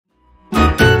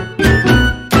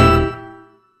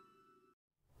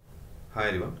Hi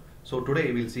everyone. So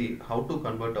today we'll see how to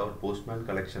convert our Postman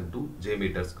collection to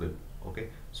JMeter script. Okay.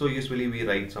 So usually we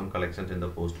write some collections in the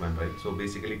Postman, right? So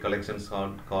basically collections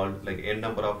are called like n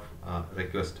number of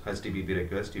request HTTP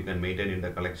request you can maintain in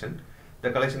the collection.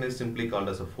 The collection is simply called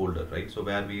as a folder, right? So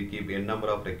where we keep n number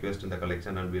of requests in the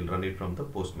collection and we'll run it from the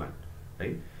Postman,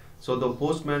 right? So the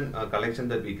Postman collection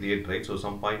that we create, right? So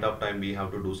some point of time we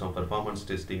have to do some performance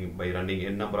testing by running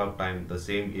n number of time the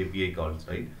same API calls,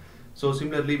 right? So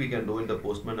similarly, we can do in the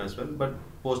Postman as well, but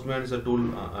Postman is a tool.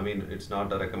 It's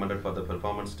not recommended for the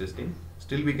performance testing.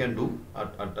 Still, we can do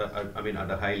at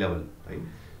a high level, right?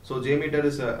 So JMeter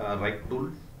is a right tool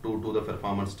to do the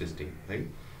performance testing, right?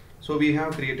 So we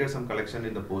have created some collection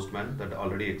in the Postman that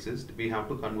already exists. We have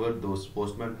to convert those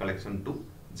Postman collection to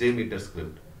JMeter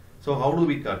script. So how do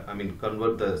we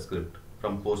convert the script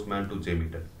from Postman to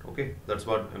JMeter? Okay, that's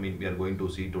what we are going to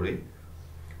see today.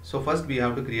 So first we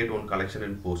have to create one collection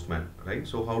in Postman, right?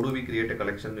 So how do we create a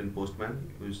collection in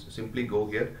Postman? You simply go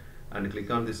here and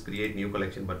click on this create new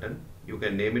collection button. You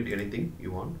can name it anything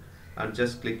you want and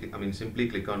just simply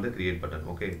click on the create button.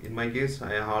 Okay, in my case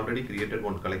I have already created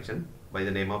one collection by the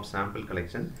name of sample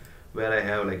collection where I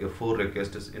have like a 4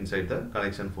 requests inside the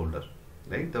collection folder,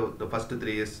 right? The first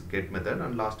 3 is get method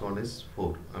and last one is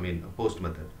post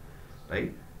method,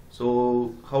 right?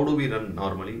 So how do we run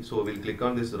normally? So we'll click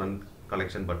on this run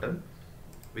collection button.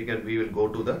 We will go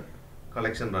to the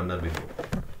collection runner window,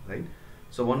 right?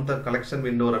 So once the collection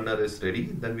window runner is ready,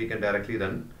 then we can directly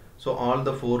run. So all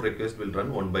the 4 requests will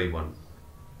run one by one,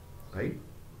 right?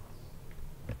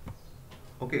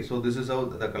 Okay, so this is how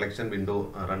the collection window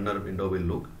runner window will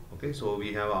look. Okay, so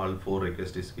we have all 4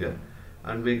 requests is here,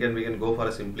 and we can go for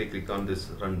a simply click on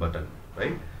this run button,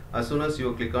 right? As soon as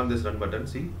you click on this run button,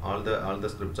 see all the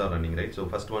scripts are running, right? So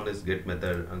first one is get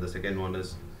method and the second one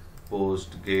is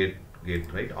post, get,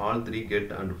 right? All 3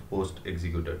 get and post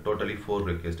executed. Totally 4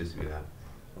 requests we have.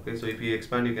 Okay, so if you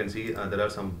expand, you can see there are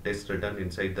some tests written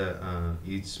inside the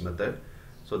each method.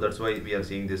 So that's why we are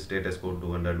seeing this status code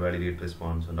 200 validate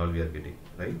response and all we are getting,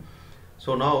 right?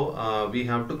 So now we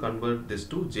have to convert this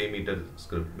to JMeter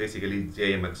script, basically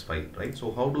JMX file, right?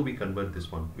 So how do we convert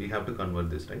this one? We have to convert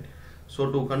this, right? So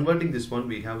to converting this one,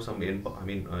 we have some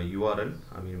URL,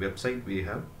 website we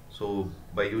have. So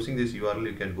by using this URL,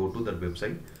 you can go to that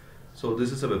website. So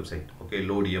this is a website, okay,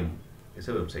 Loadium is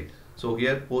a website. So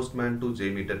here Postman to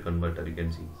JMeter converter you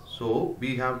can see. So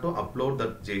we have to upload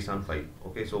that JSON file.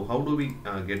 Okay, so how do we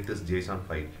get this JSON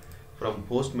file? From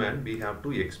Postman we have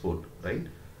to export, right?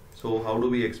 So how do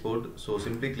we export? So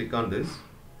simply click on this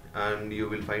and you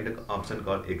will find an option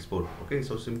called export. Okay,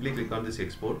 so simply click on this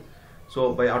export.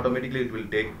 So by automatically it will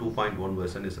take 2.1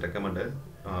 version is recommended,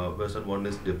 version 1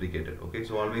 is deprecated. Okay,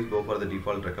 so always go for the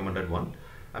default recommended one.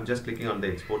 I'm just clicking on the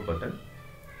export button.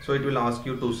 So it will ask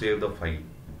you to save the file,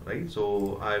 right?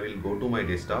 So I will go to my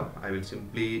desktop. I will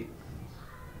simply,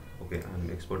 okay, I'm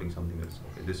exporting something else.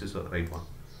 Okay, this is the right one,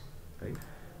 right?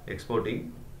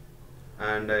 Exporting,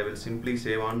 and I will simply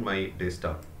save on my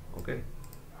desktop. Okay,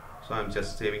 so I'm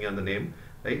just saving on the name,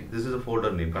 right? This is a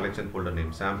folder name, collection folder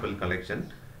name, sample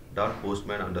collection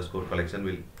 .postman underscore collection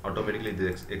will automatically the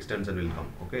extension will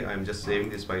come. Okay, I am just saving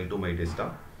this file to my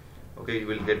desktop. Okay, you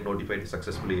will get notified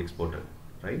successfully exported,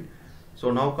 right?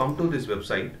 So now come to this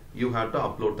website, you have to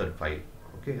upload that file.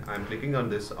 Okay, I am clicking on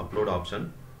this upload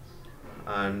option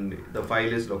and the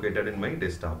file is located in my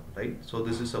desktop, right? So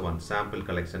this is a one sample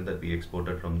collection that we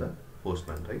exported from the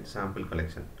Postman, right? Sample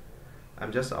collection.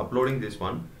 I'm just uploading this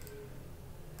one.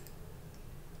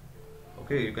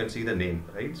 Okay, you can see the name,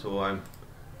 right? So I'm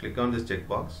click on this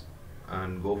checkbox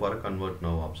and go for a convert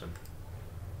now option.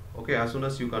 Okay, as soon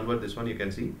as you convert this one, you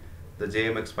can see the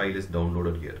JMX file is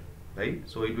downloaded here, right?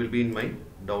 So it will be in my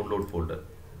download folder.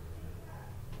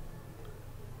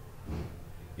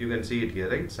 You can see it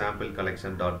here, right? Sample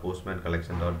collection .postman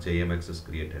collection .jmx is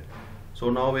created.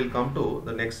 So now we'll come to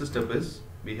the next step is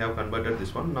we have converted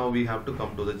this one. Now we have to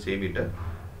come to the JMeter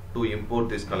to import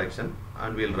this collection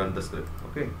and we'll run the script.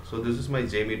 Okay, so this is my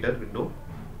JMeter window.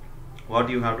 What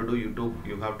you have to do,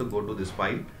 you have to go to this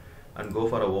file and go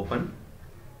for a open.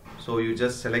 So you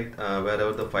just select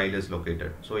wherever the file is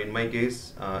located. So in my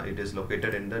case it is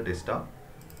located in the desktop,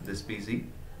 this PC.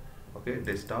 Okay,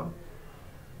 desktop.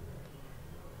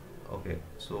 Okay,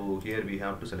 so here we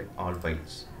have to select all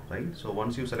files, right? So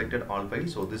once you selected all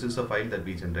files, so this is a file that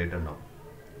we generated now.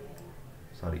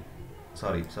 Sorry,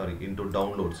 into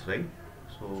downloads, right?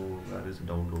 So where is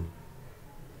download?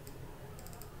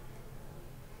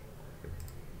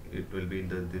 It will be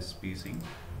in this PC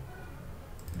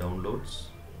downloads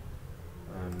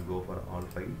and go for all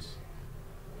files.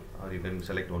 or you can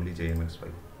select only JMX file.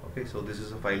 Okay, so this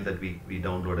is a file that we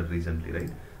downloaded recently, right?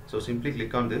 So simply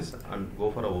click on this and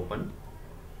go for a open.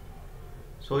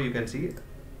 So you can see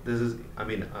this is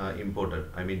imported.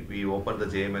 We open the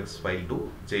JMX file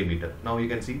to JMeter. Now you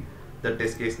can see the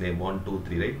test case name 1, 2,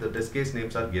 3, right? The test case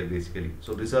names are here basically.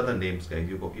 So these are the names, guys.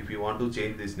 If you want to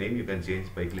change this name, you can change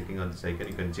by clicking on this icon.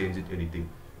 You can change it anything.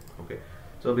 Okay.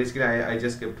 So basically I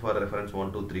just kept for reference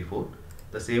 1, 2, 3, 4.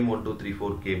 The same 1, 2, 3,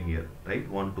 4 came here, right?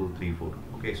 1, 2, 3, 4.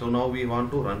 Okay. So now we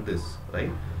want to run this,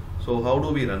 right? So how do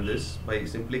we run this? By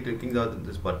simply clicking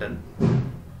this button.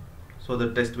 So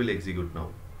the test will execute now,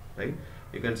 right?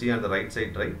 You can see on the right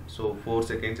side, right? So 4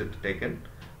 seconds it's taken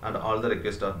and all the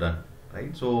requests are done,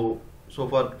 right? So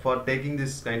for taking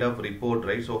this kind of report,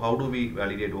 right? So how do we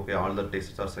validate, okay, all the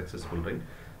tests are successful, right?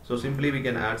 So simply we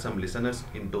can add some listeners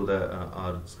into the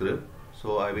our script.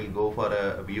 So I will go for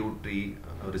a view tree,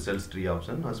 results tree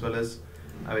option, as well as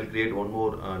I will create one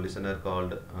more listener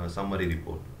called summary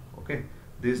report. Okay,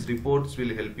 these reports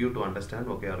will help you to understand,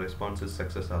 okay, our response is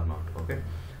success or not. Okay,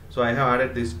 so I have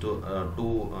added these two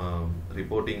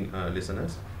reporting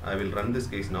listeners. I will run this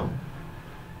case now.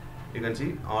 You can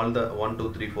see all the 1,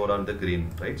 2, 3, 4 on the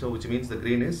green, right? So which means the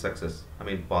green is success,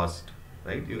 passed,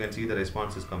 right? You can see the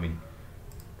response is coming.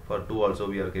 For 2 also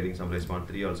we are getting some response,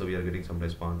 3 also we are getting some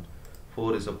response,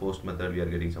 4 is a post method, we are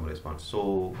getting some response.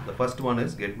 So the first one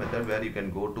is get method, where you can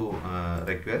go to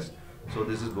request. So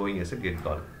this is going as a get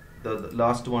call. The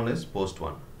last one is post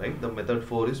one, right? The method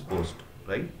 4 is post,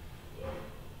 right?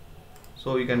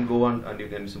 So you can go on and you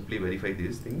can simply verify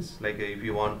these things. Like if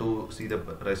you want to see the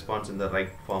response in the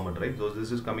right format, right? So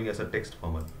this is coming as a text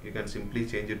format. You can simply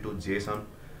change it to JSON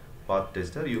path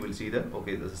tester. You will see that,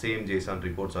 okay, the same JSON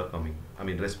reports are coming.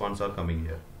 Response are coming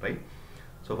here, right?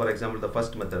 So for example, the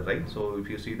first method, right? So if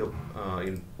you see the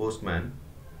in Postman,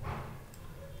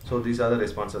 so these are the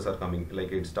responses are coming,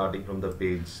 like it's starting from the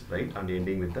page, right, and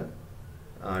ending with the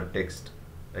text,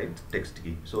 right, text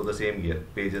key. So the same here,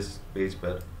 page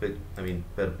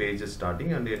per page is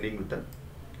starting and ending with the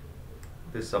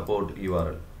this support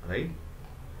URL, right?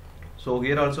 So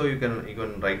here also you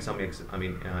can write some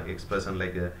expression,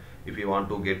 like if you want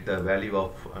to get the value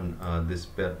of this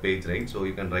per page, right? So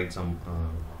you can write some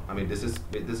this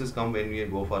is come when we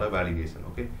go for a validation.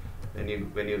 Okay,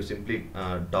 when you simply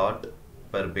dot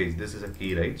per page, this is a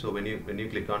key, right? So when you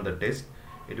click on the test,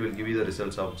 it will give you the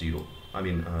results of 0,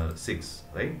 6,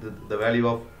 right? The value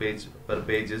of page per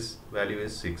page is value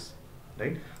is 6,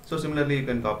 right? So similarly you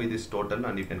can copy this total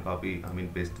and you can copy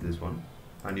paste this one,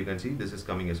 and you can see this is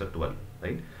coming as a 12,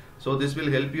 right? So this will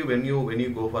help you when you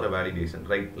go for a validation,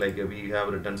 right? Like we have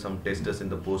written some testers in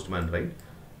the Postman, right?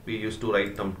 We used to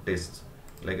write some tests,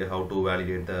 like how to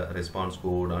validate the response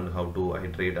code and how to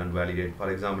iterate and validate.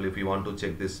 For example, if you want to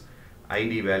check this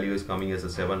ID value is coming as a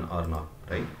 7 or not,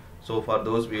 right? So for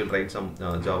those we will write some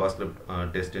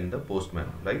JavaScript test in the Postman,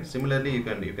 right? Similarly, you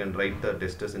can write the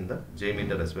testers in the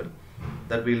JMeter as well.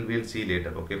 That we'll see later.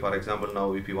 Okay, for example,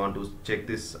 now if you want to check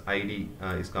this ID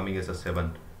is coming as a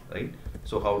 7, right?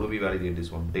 So how do we validate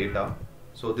this one? Data.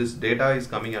 So this data is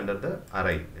coming under the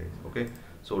array. Okay,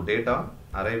 so data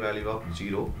array value of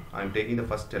 0. I am taking the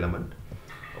first element.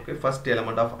 Okay, first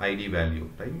element of ID value,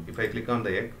 right? If I click on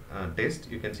the test,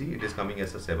 you can see it is coming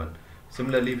as a 7.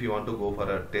 Similarly, if you want to go for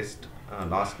a test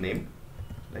last name,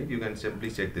 right, you can simply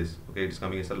check this. Okay, it's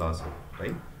coming as a last name,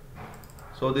 right?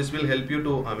 So this will help you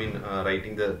to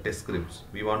writing the test scripts.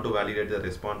 We want to validate the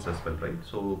response as well, right?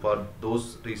 So for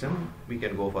those reasons, we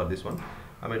can go for this one.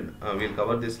 We'll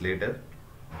cover this later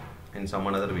in some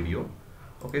another video.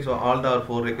 Okay, so all the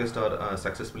 4 requests are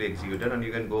successfully executed, and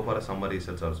you can go for a summary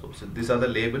results also. So these are the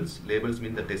labels. Labels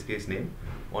mean the test case name.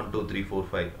 1, 2, 3, 4,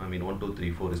 5. 1, 2,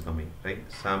 3, 4 is coming, right?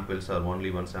 Samples are only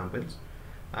 1 samples,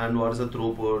 and what is the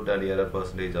throughput and error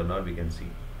percentage or not, we can see,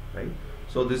 right?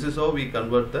 So this is how we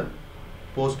convert the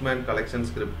Postman collection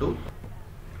script to.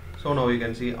 So now you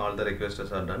can see all the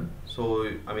requests are done. So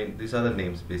these are the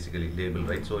names basically, label,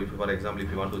 right? So if for example,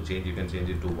 if you want to change, you can change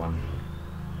it to 1,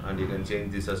 and you can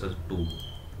change this as a 2,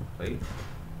 right?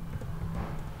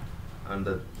 And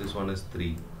this one is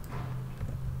 3,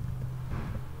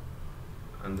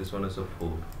 and this one is a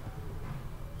 4.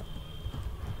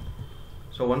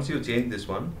 So once you change this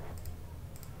one,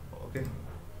 okay,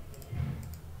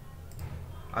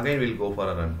 again we'll go for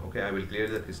a run. Okay, I will clear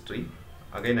the history.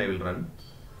 Again I will run.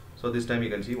 So this time you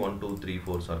can see 1, 2, 3,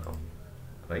 4s are coming,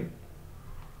 right?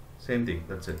 Same thing,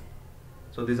 that's it.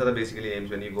 So these are the basically names.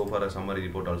 When you go for a summary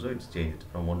report also, it's changed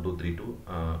from 1, 2, 3 to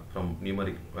from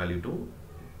numeric value to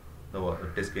the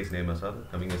test case name as are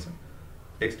coming as a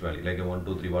text value, like a 1,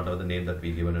 2, 3, whatever the name that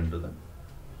we given into the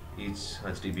each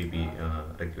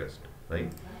HTTP request,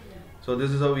 right? So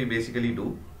this is how we basically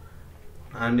do.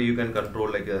 And you can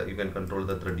control you can control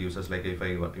the thread users, like if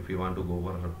you want to go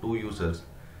for 2 users,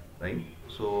 right?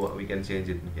 So we can change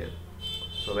it here.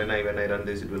 So when I run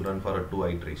this, it will run for a 2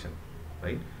 iteration,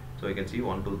 right? So you can see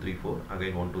 1 2 3 4,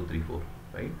 again 1 2 3 4,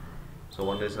 right? So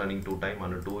 1 is running 2 times,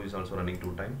 and 2 is also running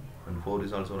 2 times, and 4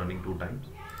 is also running 2 times,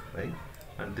 right?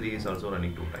 And 3 is also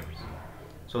running 2 times.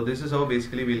 So this is how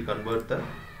basically we'll convert the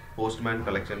Postman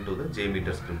collection to the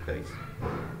JMeter script, guys.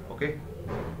 Okay.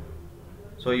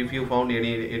 So if you found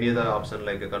any other option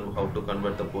like how to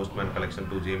convert the Postman collection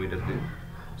to JMeter script,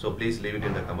 so please leave it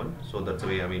in the comment. So that's the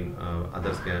way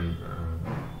others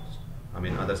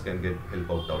can get help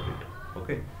out of it.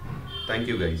 Okay. Thank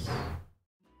you, guys.